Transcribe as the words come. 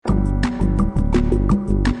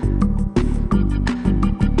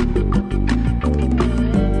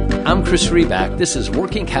Chris Riback. This is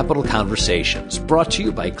Working Capital Conversations, brought to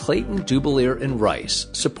you by Clayton, Dubilier & Rice,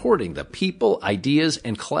 supporting the people, ideas,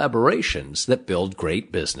 and collaborations that build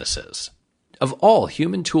great businesses. Of all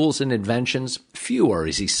human tools and inventions, few are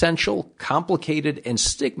as essential, complicated, and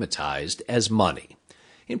stigmatized as money.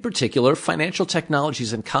 In particular, financial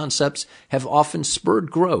technologies and concepts have often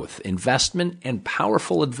spurred growth, investment, and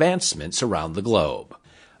powerful advancements around the globe.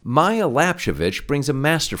 Maya Lapcevich brings a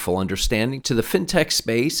masterful understanding to the fintech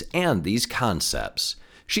space and these concepts.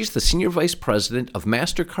 She's the Senior Vice President of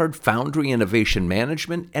MasterCard Foundry Innovation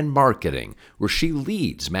Management and Marketing, where she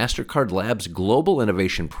leads MasterCard Lab's global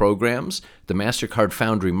innovation programs, the MasterCard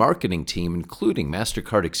Foundry marketing team, including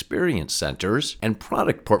MasterCard Experience Centers, and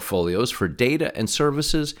product portfolios for data and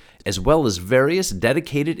services, as well as various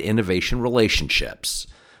dedicated innovation relationships.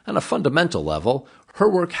 On a fundamental level, her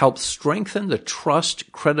work helps strengthen the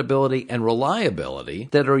trust, credibility, and reliability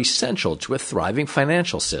that are essential to a thriving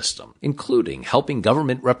financial system, including helping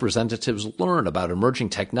government representatives learn about emerging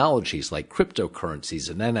technologies like cryptocurrencies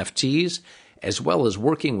and NFTs, as well as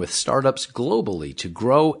working with startups globally to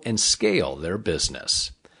grow and scale their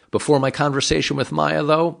business. Before my conversation with Maya,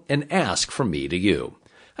 though, an ask from me to you.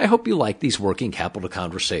 I hope you like these Working Capital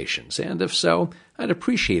Conversations, and if so, I'd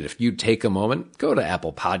appreciate if you'd take a moment, go to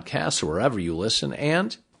Apple Podcasts or wherever you listen,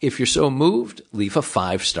 and, if you're so moved, leave a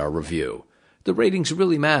 5-star review. The ratings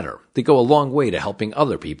really matter. They go a long way to helping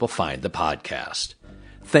other people find the podcast.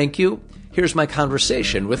 Thank you. Here's my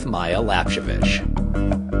conversation with Maya Lapcevich.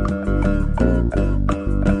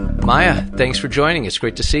 Maya, thanks for joining. It's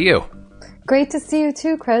great to see you. Great to see you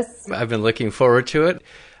too, Chris. I've been looking forward to it.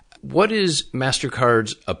 What is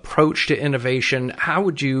MasterCard's approach to innovation? How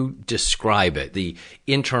would you describe it? The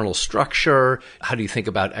internal structure? How do you think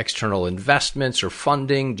about external investments or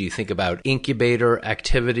funding? Do you think about incubator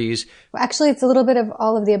activities? Well, actually, it's a little bit of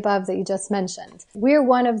all of the above that you just mentioned. We're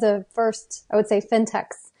one of the first, I would say,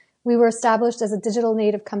 fintechs. We were established as a digital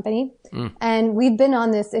native company, and we've been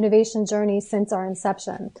on this innovation journey since our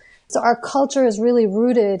inception. So our culture is really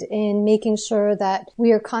rooted in making sure that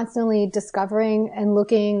we are constantly discovering and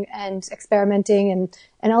looking and experimenting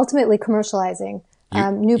and ultimately commercializing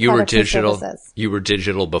new products and services. You were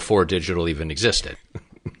digital before digital even existed.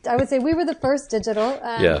 I would say we were the first digital,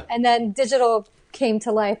 and then digital came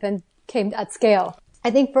to life and came at scale.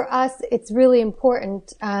 I think for us, it's really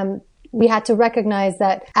important. We had to recognize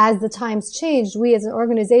that as the times changed, we as an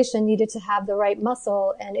organization needed to have the right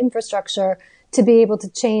muscle and infrastructure to be able to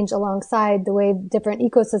change alongside the way different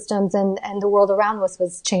ecosystems and the world around us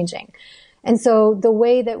was changing. And so the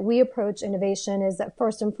way that we approach innovation is that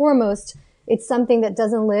first and foremost, it's something that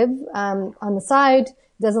doesn't live on the side,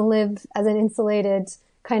 doesn't live as an insulated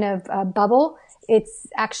kind of bubble. It's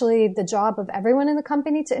actually the job of everyone in the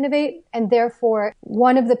company to innovate. And therefore,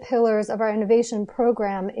 one of the pillars of our innovation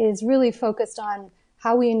program is really focused on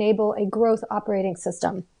how we enable a growth operating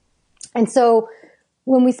system. And so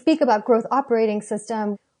when we speak about growth operating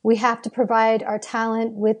system, we have to provide our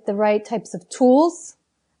talent with the right types of tools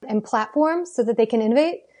and platforms so that they can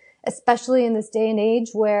innovate, especially in this day and age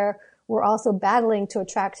where we're also battling to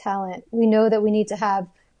attract talent. We know that we need to have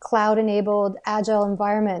cloud-enabled, agile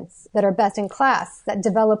environments that are best in class, that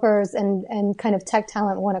developers and kind of tech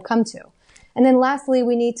talent want to come to. And then lastly,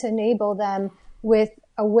 we need to enable them with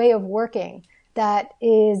a way of working that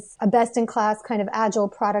is a best-in-class kind of agile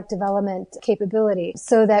product development capability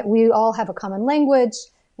so that we all have a common language,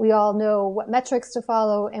 we all know what metrics to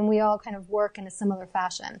follow, and we all kind of work in a similar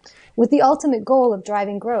fashion with the ultimate goal of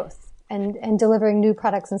driving growth and delivering new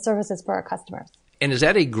products and services for our customers. And is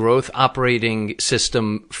that a growth operating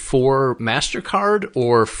system for MasterCard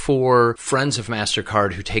or for friends of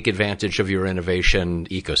MasterCard who take advantage of your innovation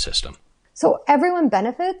ecosystem? So everyone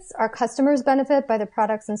benefits. Our customers benefit by the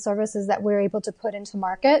products and services that we're able to put into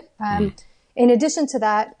market. In addition to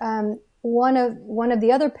that, one of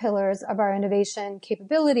the other pillars of our innovation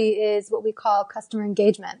capability is what we call customer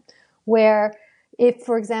engagement, where if,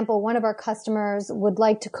 for example, one of our customers would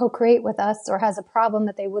like to co-create with us or has a problem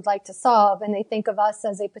that they would like to solve and they think of us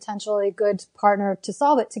as a potentially good partner to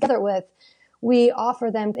solve it together with, we offer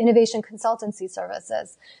them innovation consultancy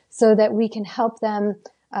services so that we can help them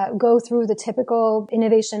go through the typical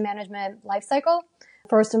innovation management lifecycle.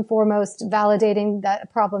 First and foremost, validating that a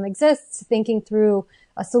problem exists, thinking through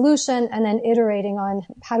a solution, and then iterating on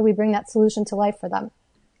how do we bring that solution to life for them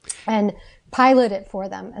and pilot it for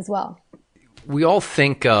them as well. We all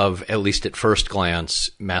think of, at least at first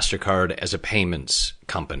glance, MasterCard as a payments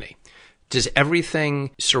company. Does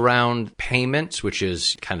everything surround payments, which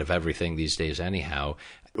is kind of everything these days anyhow,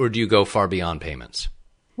 or do you go far beyond payments?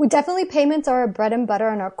 Payments are our bread and butter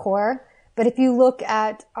and our core, But if you look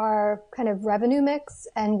at our kind of revenue mix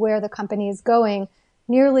and where the company is going,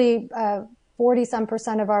 nearly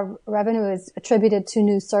 40% of our revenue is attributed to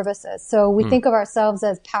new services. So we think of ourselves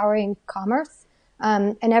as powering commerce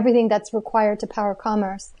and everything that's required to power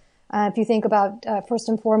commerce. If you think about, first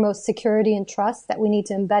and foremost, security and trust that we need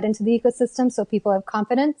to embed into the ecosystem so people have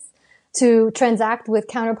confidence to transact with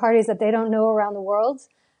counterparties that they don't know around the world.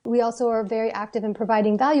 We also are very active in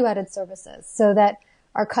providing value-added services so that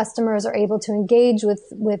our customers are able to engage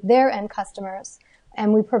with their end customers.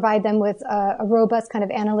 And we provide them with a robust kind of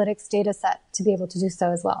analytics data set to be able to do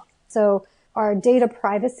so as well. So our data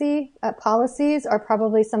privacy policies are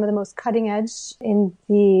probably some of the most cutting edge in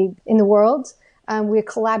the world. We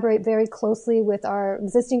collaborate very closely with our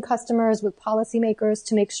existing customers, with policymakers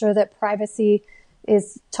to make sure that privacy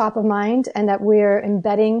is top of mind and that we're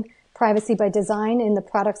embedding privacy by design in the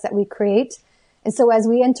products that we create. And so as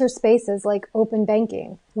we enter spaces like open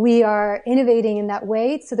banking, we are innovating in that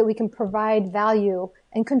way so that we can provide value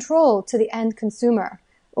and control to the end consumer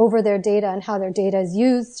over their data and how their data is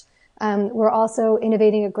used. We're also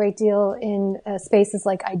innovating a great deal in spaces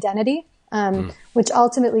like identity, which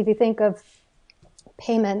ultimately, if you think of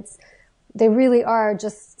payments, they really are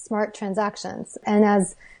just smart transactions. And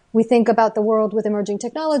as we think about the world with emerging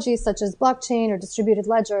technologies such as blockchain or distributed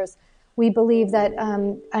ledgers, we believe that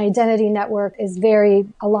an identity network is very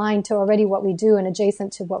aligned to already what we do and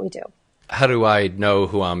adjacent to what we do. How do I know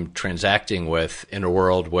who I'm transacting with in a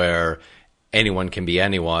world where anyone can be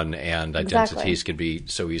anyone and identities can be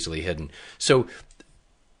so easily hidden? So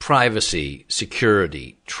privacy,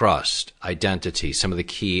 security, trust, identity, some of the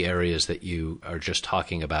key areas that you are just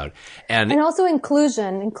talking about. And also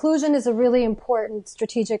inclusion. Inclusion is a really important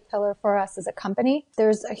strategic pillar for us as a company.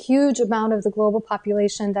 There's a huge amount of the global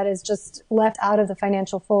population that is just left out of the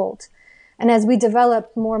financial fold. And as we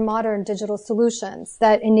develop more modern digital solutions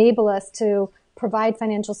that enable us to provide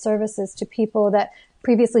financial services to people that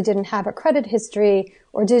previously didn't have a credit history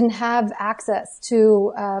or didn't have access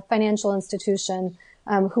to a financial institution,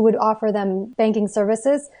 who would offer them banking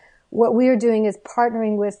services. What we are doing is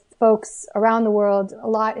partnering with folks around the world, a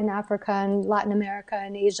lot in Africa and Latin America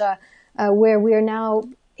and Asia, where we are now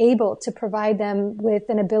able to provide them with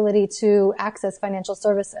an ability to access financial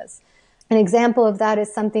services. An example of that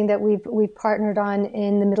is something that we've partnered on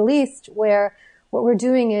in the Middle East, where what we're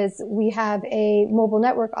doing is we have a mobile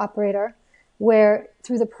network operator where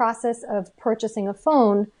through the process of purchasing a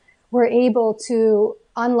phone, we're able to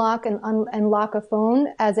unlock and lock a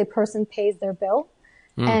phone as a person pays their bill.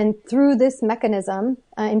 And through this mechanism,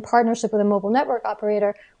 in partnership with a mobile network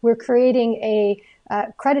operator, we're creating a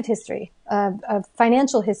credit history, a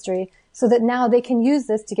financial history, so that now they can use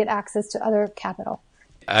this to get access to other capital.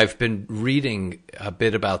 I've been reading a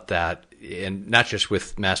bit about that, and not just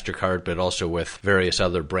with MasterCard, but also with various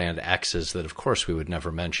other brand X's that, of course, we would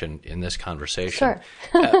never mention in this conversation.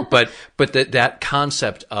 Sure. But that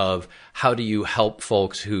concept of how do you help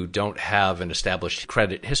folks who don't have an established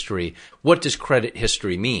credit history? What does credit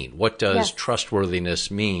history mean? What does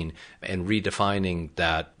trustworthiness mean? And redefining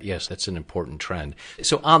that, yes, that's an important trend.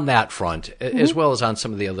 So on that front, as well as on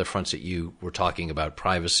some of the other fronts that you were talking about,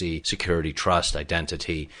 privacy, security, trust,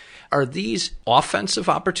 identity, are these offensive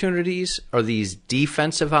opportunities? Are these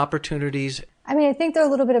defensive opportunities? I mean, I think they're a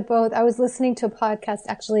little bit of both. I was listening to a podcast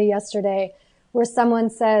actually yesterday where someone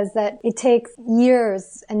says that it takes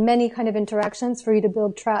years and many kind of interactions for you to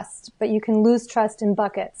build trust, but you can lose trust in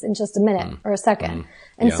buckets in just a minute or a second.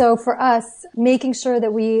 And so for us, making sure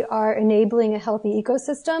that we are enabling a healthy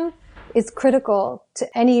ecosystem is critical to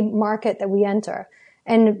any market that we enter.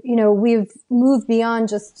 And, you know, we've moved beyond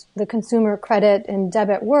just the consumer credit and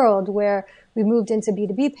debit world where we moved into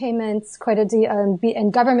B2B payments, credit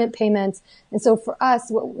and government payments. And so for us,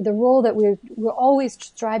 the role that we're always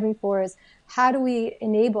striving for is how do we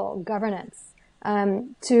enable governance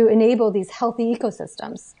to enable these healthy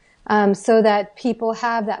ecosystems so that people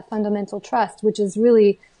have that fundamental trust, which is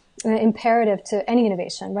really imperative to any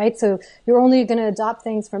innovation, right? So you're only going to adopt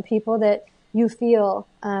things from people that you feel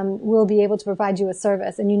will be able to provide you a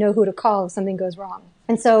service and you know who to call if something goes wrong.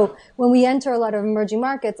 And so when we enter a lot of emerging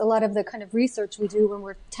markets, a lot of the kind of research we do when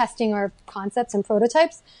we're testing our concepts and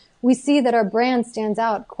prototypes, we see that our brand stands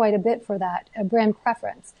out quite a bit for that, a brand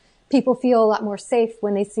preference. People feel a lot more safe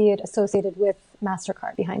when they see it associated with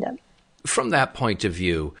MasterCard behind it. From that point of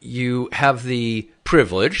view, you have the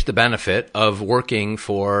privilege, the benefit of working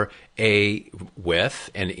with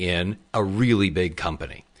and in a really big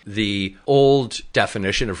company. The old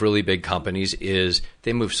definition of really big companies is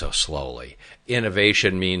they move so slowly.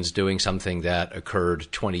 Innovation means doing something that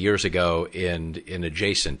occurred 20 years ago in an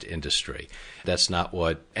adjacent industry. That's not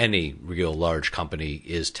what any real large company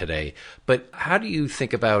is today. But how do you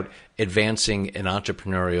think about advancing an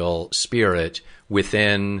entrepreneurial spirit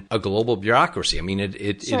within a global bureaucracy? I mean,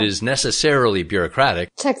 it is necessarily bureaucratic.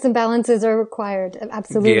 Checks and balances are required,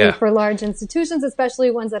 absolutely, for large institutions, especially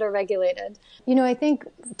ones that are regulated. I think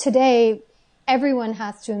today everyone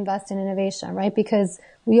has to invest in innovation, right? Because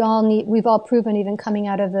we've all proven, even coming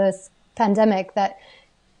out of this pandemic, that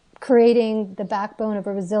creating the backbone of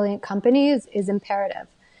a resilient company is imperative.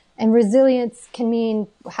 And resilience can mean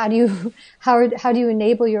how do you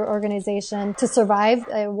enable your organization to survive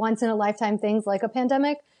once in a lifetime things like a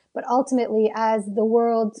pandemic? But ultimately, as the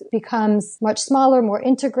world becomes much smaller, more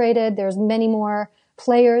integrated, there's many more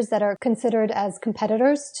players that are considered as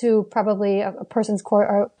competitors to probably a person's core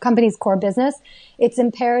or company's core business. It's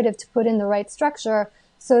imperative to put in the right structure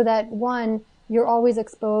so that, one, you're always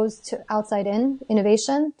exposed to outside-in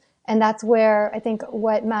innovation. And that's where I think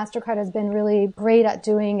what MasterCard has been really great at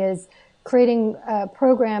doing is creating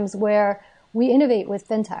programs where we innovate with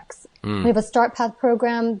fintechs. We have a Start Path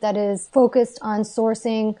program that is focused on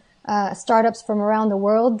sourcing startups from around the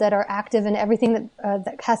world that are active in everything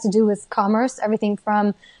that has to do with commerce, everything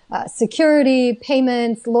from security,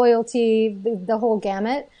 payments, loyalty, the whole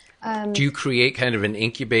gamut. Do you create kind of an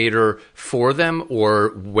incubator for them, or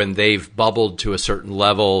when they've bubbled to a certain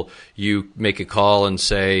level, you make a call and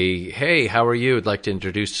say, hey, how are you? I'd like to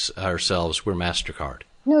introduce ourselves. We're MasterCard.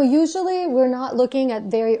 No, usually we're not looking at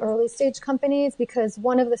very early stage companies, because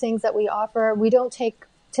one of the things that we offer, we don't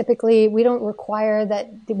require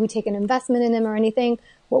that we take an investment in them or anything.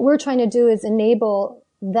 What we're trying to do is enable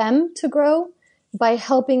them to grow by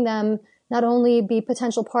helping them not only be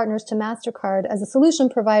potential partners to MasterCard as a solution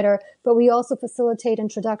provider, but we also facilitate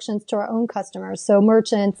introductions to our own customers. So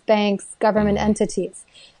merchants, banks, government entities.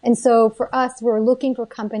 And so for us, we're looking for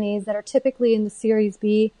companies that are typically in the Series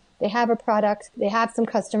B. They have a product, they have some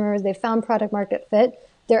customers, they found product market fit.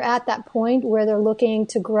 They're at that point where they're looking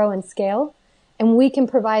to grow and scale. And we can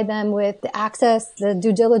provide them with the access, the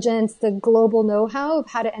due diligence, the global know-how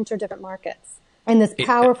of how to enter different markets. And this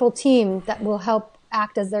powerful team that will help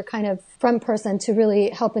act as their kind of front person to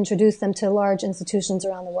really help introduce them to large institutions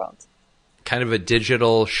around the world. Kind of a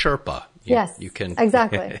digital Sherpa. Yes, you can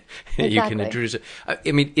exactly. You can introduce it.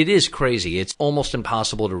 I mean, it is crazy. It's almost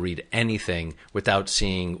impossible to read anything without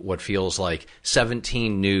seeing what feels like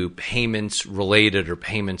 17 new payments related or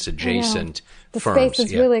payments adjacent firms. The space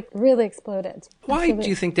has really exploded. Why do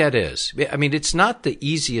you think that is? I mean, it's not the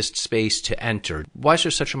easiest space to enter. Why is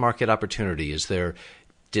there such a market opportunity? Is there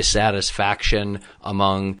dissatisfaction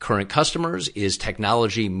among current customers? Is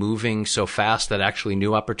technology moving so fast that actually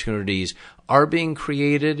new opportunities are being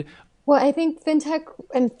created? Well, I think fintech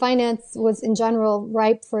and finance was in general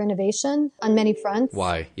ripe for innovation on many fronts.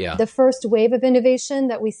 Why? Yeah. The first wave of innovation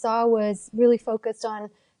that we saw was really focused on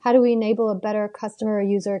how do we enable a better customer or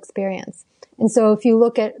user experience. And so if you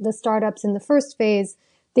look at the startups in the first phase,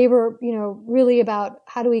 they were, really about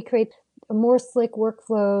how do we create more slick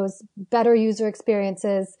workflows, better user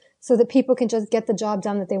experiences so that people can just get the job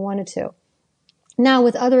done that they wanted to. Now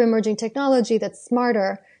with other emerging technology that's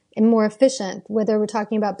smarter and more efficient, whether we're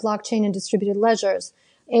talking about blockchain and distributed ledgers,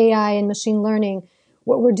 AI and machine learning,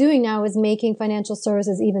 what we're doing now is making financial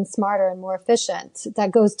services even smarter and more efficient.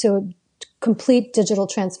 That goes to complete digital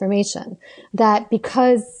transformation. That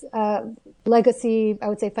because legacy, I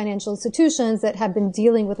would say financial institutions that have been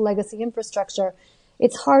dealing with legacy infrastructure,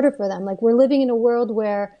 it's harder for them. Like we're living in a world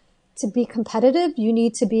where to be competitive, you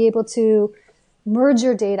need to be able to merge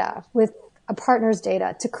your data with a partner's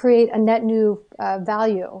data to create a net new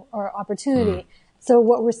value or opportunity. So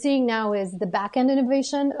what we're seeing now is the back-end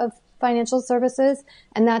innovation of financial services,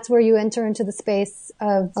 and that's where you enter into the space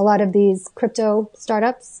of a lot of these crypto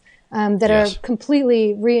startups that are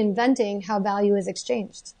completely reinventing how value is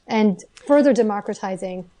exchanged and further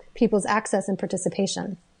democratizing people's access and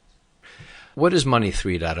participation. What is Money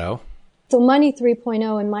 3.0? So Money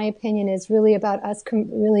 3.0, in my opinion, is really about us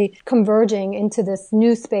really converging into this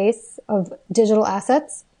new space of digital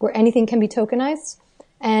assets where anything can be tokenized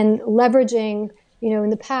and leveraging, in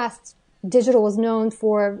the past, digital was known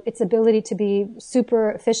for its ability to be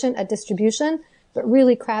super efficient at distribution, but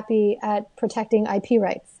really crappy at protecting IP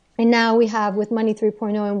rights. And now we have, with Money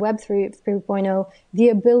 3.0 and Web 3.0, the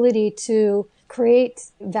ability to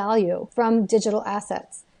create value from digital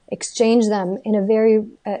assets, exchange them in a very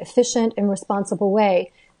efficient and responsible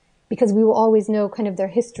way, because we will always know kind of their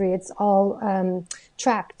history. It's all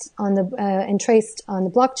tracked on and traced on the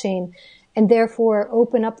blockchain, and therefore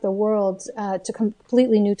open up the world to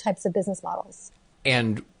completely new types of business models.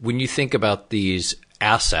 And when you think about these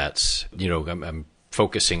assets, I'm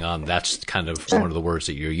focusing on, that's kind of one of the words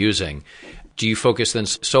that you're using. Do you focus then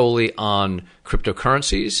solely on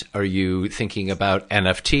cryptocurrencies? Are you thinking about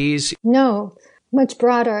NFTs? No, much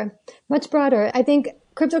broader, much broader. I think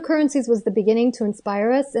cryptocurrencies was the beginning to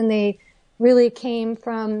inspire us, and they really came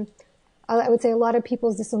from, I would say, a lot of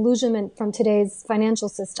people's disillusionment from today's financial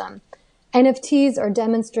system. NFTs are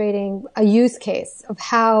demonstrating a use case of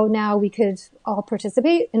how now we could all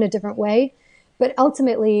participate in a different way. But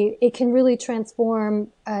ultimately, it can really transform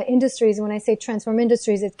industries. And when I say transform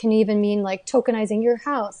industries, it can even mean like tokenizing your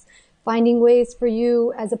house, finding ways for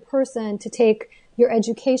you as a person to take your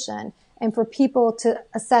education and for people to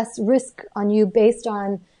assess risk on you based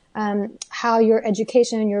on how your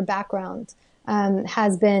education and your background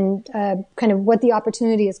has been kind of what the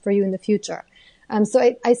opportunity is for you in the future.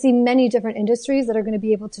 So I see many different industries that are going to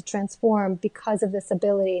be able to transform because of this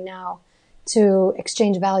ability now to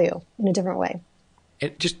exchange value in a different way.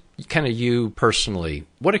 And just kind of you personally,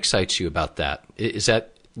 what excites you about that? Is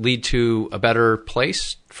that lead to a better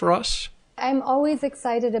place for us? I'm always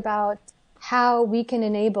excited about how we can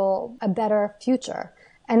enable a better future.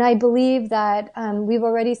 And I believe that we've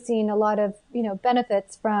already seen a lot of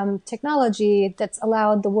benefits from technology that's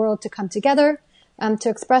allowed the world to come together, to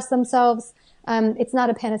express themselves. It's not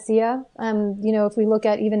a panacea, if we look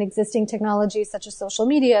at even existing technologies such as social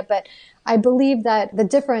media, but I believe that the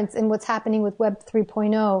difference in what's happening with Web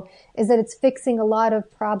 3.0 is that it's fixing a lot of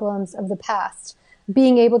problems of the past.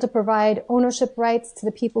 Being able to provide ownership rights to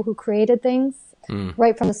the people who created things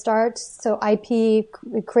right from the start. So IP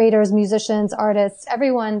creators, musicians, artists,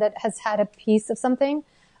 everyone that has had a piece of something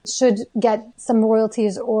should get some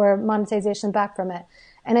royalties or monetization back from it.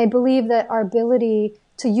 And I believe that our ability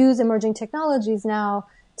to use emerging technologies now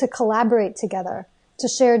to collaborate together, to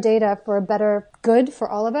share data for a better good for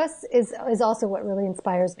all of us is also what really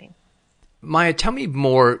inspires me. Maya, tell me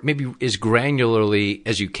more, maybe as granularly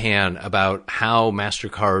as you can, about how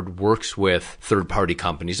MasterCard works with third-party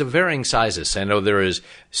companies of varying sizes. I know there is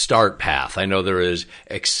StartPath. I know there is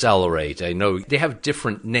Accelerate. I know they have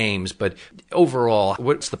different names, but overall,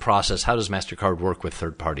 what's the process? How does MasterCard work with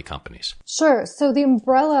third-party companies? Sure. So the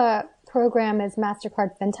umbrella program is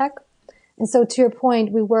MasterCard FinTech. And so to your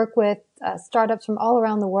point, we work with startups from all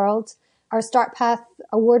around the world. Our StartPath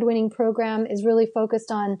award-winning program is really focused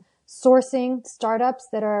on sourcing startups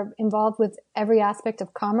that are involved with every aspect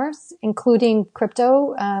of commerce, including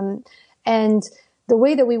crypto. And the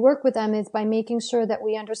way that we work with them is by making sure that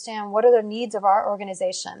we understand what are the needs of our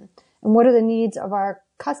organization and what are the needs of our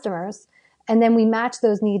customers. And then we match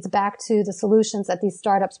those needs back to the solutions that these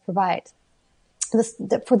startups provide. For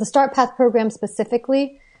the StartPath program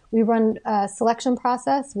specifically, we run a selection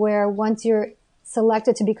process where once you're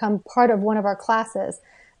selected to become part of one of our classes,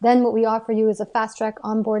 then what we offer you is a fast-track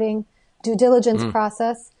onboarding due diligence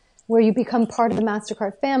process where you become part of the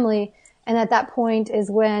MasterCard family. And at that point is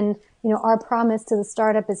when, our promise to the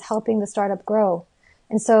startup is helping the startup grow.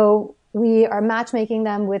 And so we are matchmaking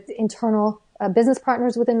them with internal business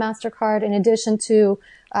partners within MasterCard in addition to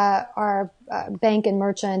our bank and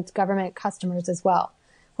merchant government customers as well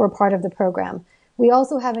who are part of the program. We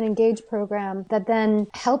also have an Engage program that then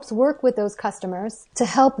helps work with those customers to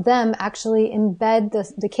help them actually embed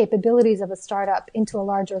the capabilities of a startup into a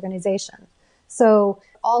large organization. So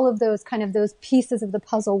all of those those pieces of the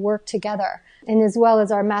puzzle work together. And as well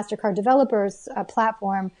as our MasterCard Developers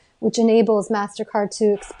platform, which enables MasterCard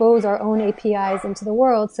to expose our own APIs into the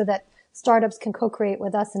world so that startups can co-create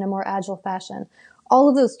with us in a more agile fashion. All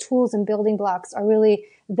of those tools and building blocks are really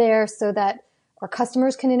there so that our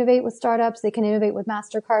customers can innovate with startups, they can innovate with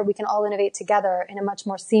MasterCard, we can all innovate together in a much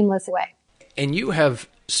more seamless way. And you have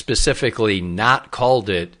specifically not called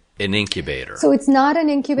it an incubator. So it's not an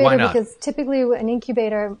incubator. Why not? Because typically an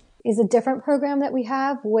incubator is a different program that we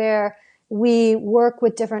have where we work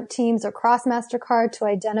with different teams across MasterCard to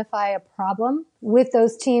identify a problem. With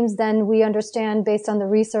those teams, then we understand based on the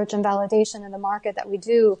research and validation in the market that we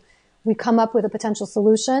do, we come up with a potential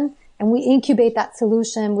solution. And we incubate that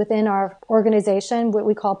solution within our organization, what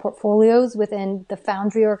we call portfolios within the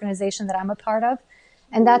Foundry organization that I'm a part of.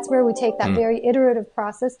 And that's where we take that very iterative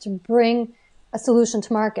process to bring a solution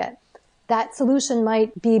to market. That solution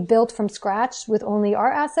might be built from scratch with only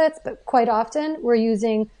our assets, but quite often we're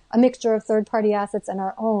using a mixture of third-party assets and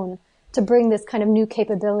our own to bring this kind of new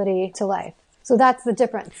capability to life. So that's the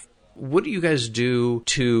difference. What do you guys do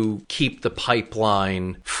to keep the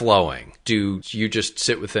pipeline flowing? Do you just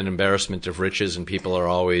sit with an embarrassment of riches and people are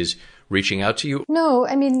always reaching out to you? No,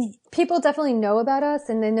 people definitely know about us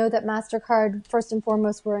and they know that MasterCard, first and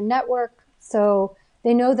foremost, we're a network. So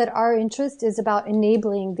They know that our interest is about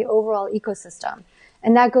enabling the overall ecosystem.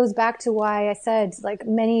 And that goes back to why I said, like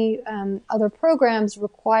many other programs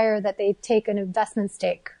require that they take an investment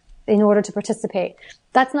stake in order to participate.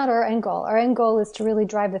 That's not our end goal. Our end goal is to really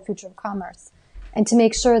drive the future of commerce and to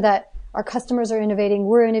make sure that our customers are innovating,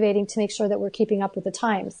 we're innovating to make sure that we're keeping up with the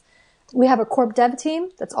times. We have a corp dev team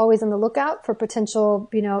that's always on the lookout for potential,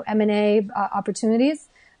 M&A opportunities.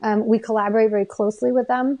 We collaborate very closely with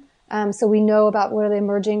them. So we know about what are the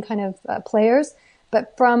emerging kind of players.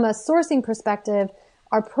 But from a sourcing perspective,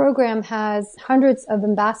 our program has hundreds of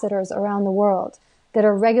ambassadors around the world that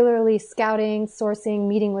are regularly scouting, sourcing,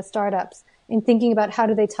 meeting with startups and thinking about how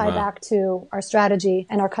do they tie back to our strategy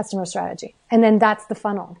and our customer strategy. And then that's the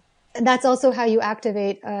funnel. And that's also how you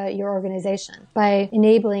activate your organization, by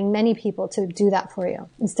enabling many people to do that for you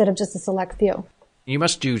instead of just a select few. You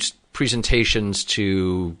must do presentations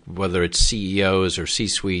to whether it's CEOs or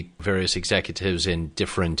C-suite, various executives in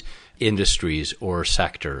different industries or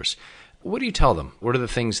sectors. What do you tell them? What are the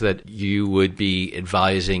things that you would be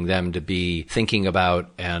advising them to be thinking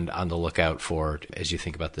about and on the lookout for as you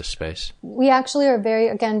think about this space? We actually are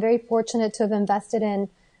very fortunate to have invested in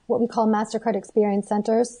what we call MasterCard Experience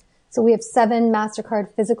Centers. So we have 7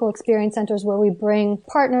 MasterCard physical experience centers where we bring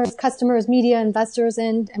partners, customers, media, investors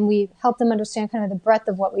in, and we help them understand kind of the breadth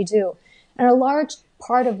of what we do. And a large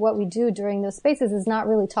part of what we do during those spaces is not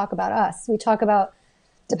really talk about us. We talk about,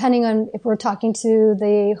 depending on if we're talking to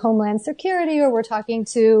the Homeland Security or we're talking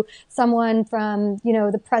to someone from,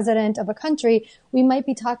 the president of a country, we might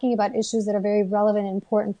be talking about issues that are very relevant and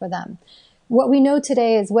important for them. What we know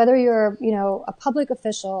today is whether you're, a public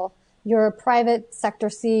official, you're a private sector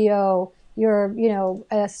CEO, you're,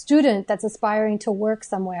 a student that's aspiring to work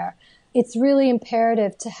somewhere, it's really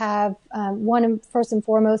imperative to have, first and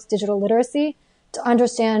foremost, digital literacy, to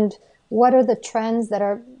understand what are the trends that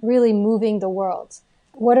are really moving the world.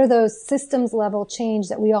 What are those systems level change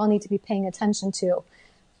that we all need to be paying attention to?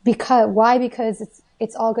 Why? Because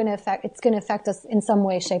it's going to affect us in some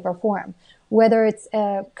way, shape, or form. Whether it's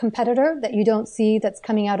a competitor that you don't see that's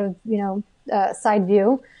coming out of, side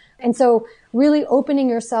view. And so really opening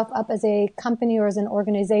yourself up as a company or as an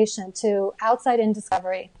organization to outside-in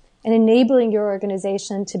discovery and enabling your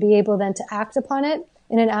organization to be able then to act upon it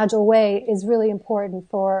in an agile way is really important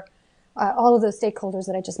for all of those stakeholders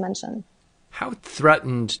that I just mentioned. How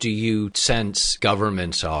threatened do you sense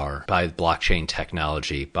governments are by blockchain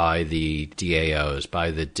technology, by the DAOs,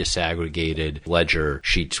 by the disaggregated ledger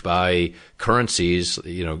sheets, by currencies,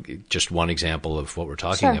 just one example of what we're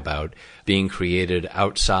talking about, being created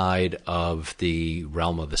outside of the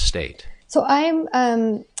realm of the state? So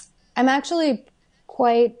I'm actually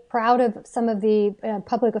quite proud of some of the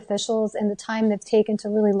public officials and the time they've taken to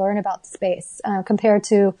really learn about the space compared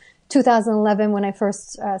to 2011 when I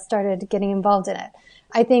first started getting involved in it.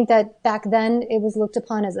 I think that back then it was looked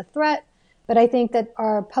upon as a threat, but I think that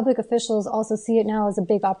our public officials also see it now as a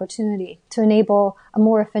big opportunity to enable a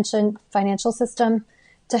more efficient financial system,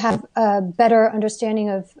 to have a better understanding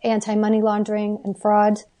of anti-money laundering and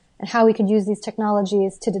fraud and how we could use these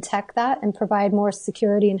technologies to detect that and provide more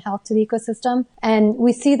security and health to the ecosystem. And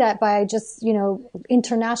we see that by just,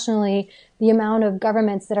 internationally, the amount of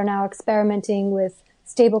governments that are now experimenting with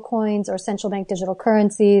stable coins or central bank digital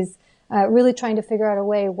currencies, really trying to figure out a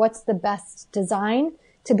way, what's the best design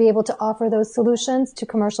to be able to offer those solutions to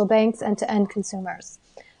commercial banks and to end consumers.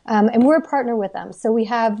 And we're a partner with them. So we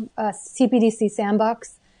have a CBDC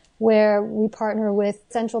Sandbox where we partner with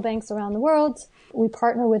central banks around the world. We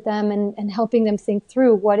partner with them and helping them think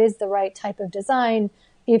through what is the right type of design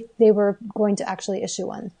if they were going to actually issue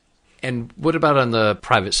one. And what about on the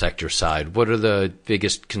private sector side? What are the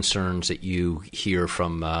biggest concerns that you hear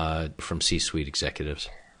from C-suite executives?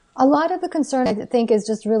 A lot of the concern, I think, is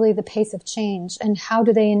just really the pace of change and how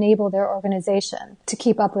do they enable their organization to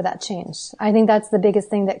keep up with that change. I think that's the biggest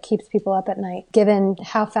thing that keeps people up at night, given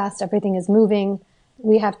how fast everything is moving.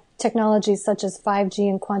 We have technologies such as 5G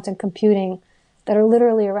and quantum computing that are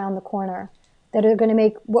literally around the corner, that are going to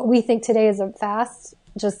make what we think today is fast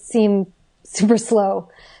just seem super slow.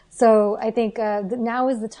 So I think now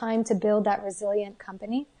is the time to build that resilient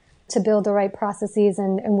company, to build the right processes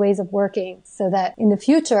and ways of working so that in the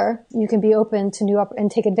future you can be open to new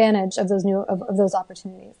and take advantage of those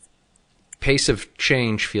opportunities. Pace of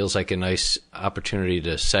change feels like a nice opportunity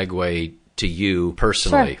to segue to you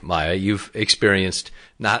personally, sure. Maya. You've experienced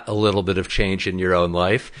not a little bit of change in your own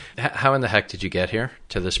life. How in the heck did you get here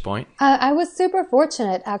to this point? I was super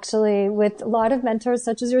fortunate, actually, with a lot of mentors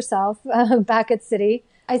such as yourself back at Citi.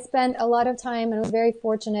 I spent a lot of time and was very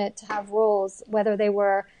fortunate to have roles, whether they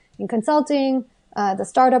were in consulting, the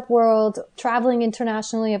startup world, traveling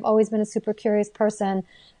internationally. I've always been a super curious person.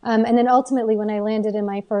 And then ultimately, when I landed in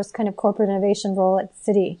my first kind of corporate innovation role at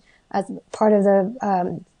Citi as part of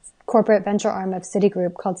the corporate venture arm of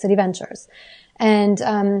Citigroup called Citi Ventures, and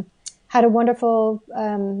had a wonderful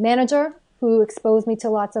manager who exposed me to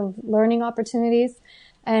lots of learning opportunities.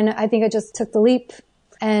 And I think I just took the leap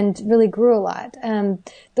and really grew a lot.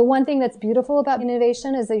 The one thing that's beautiful about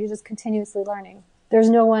innovation is that you're just continuously learning. There's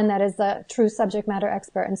no one that is a true subject matter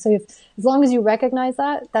expert. And so as long as you recognize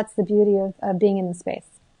that, that's the beauty of being in the space.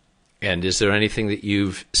 And is there anything that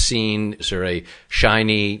you've seen? Is there a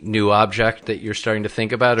shiny new object that you're starting to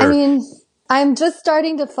think about? Or? I mean, I'm just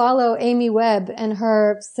starting to follow Amy Webb and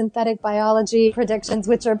her synthetic biology predictions,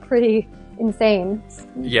 which are pretty insane.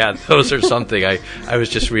 Yeah, those are something. I was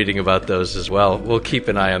just reading about those as well. We'll keep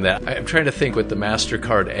an eye on that. I'm trying to think with the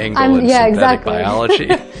MasterCard angle in synthetic biology.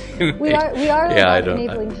 we are about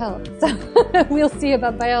enabling health, so we'll see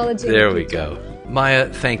about biology. There we go. Maya,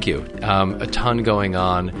 thank you. A ton going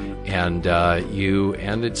on, and you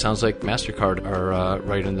and it sounds like MasterCard are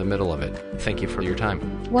right in the middle of it. Thank you for your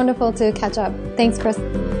time. Wonderful to catch up. Thanks, Chris.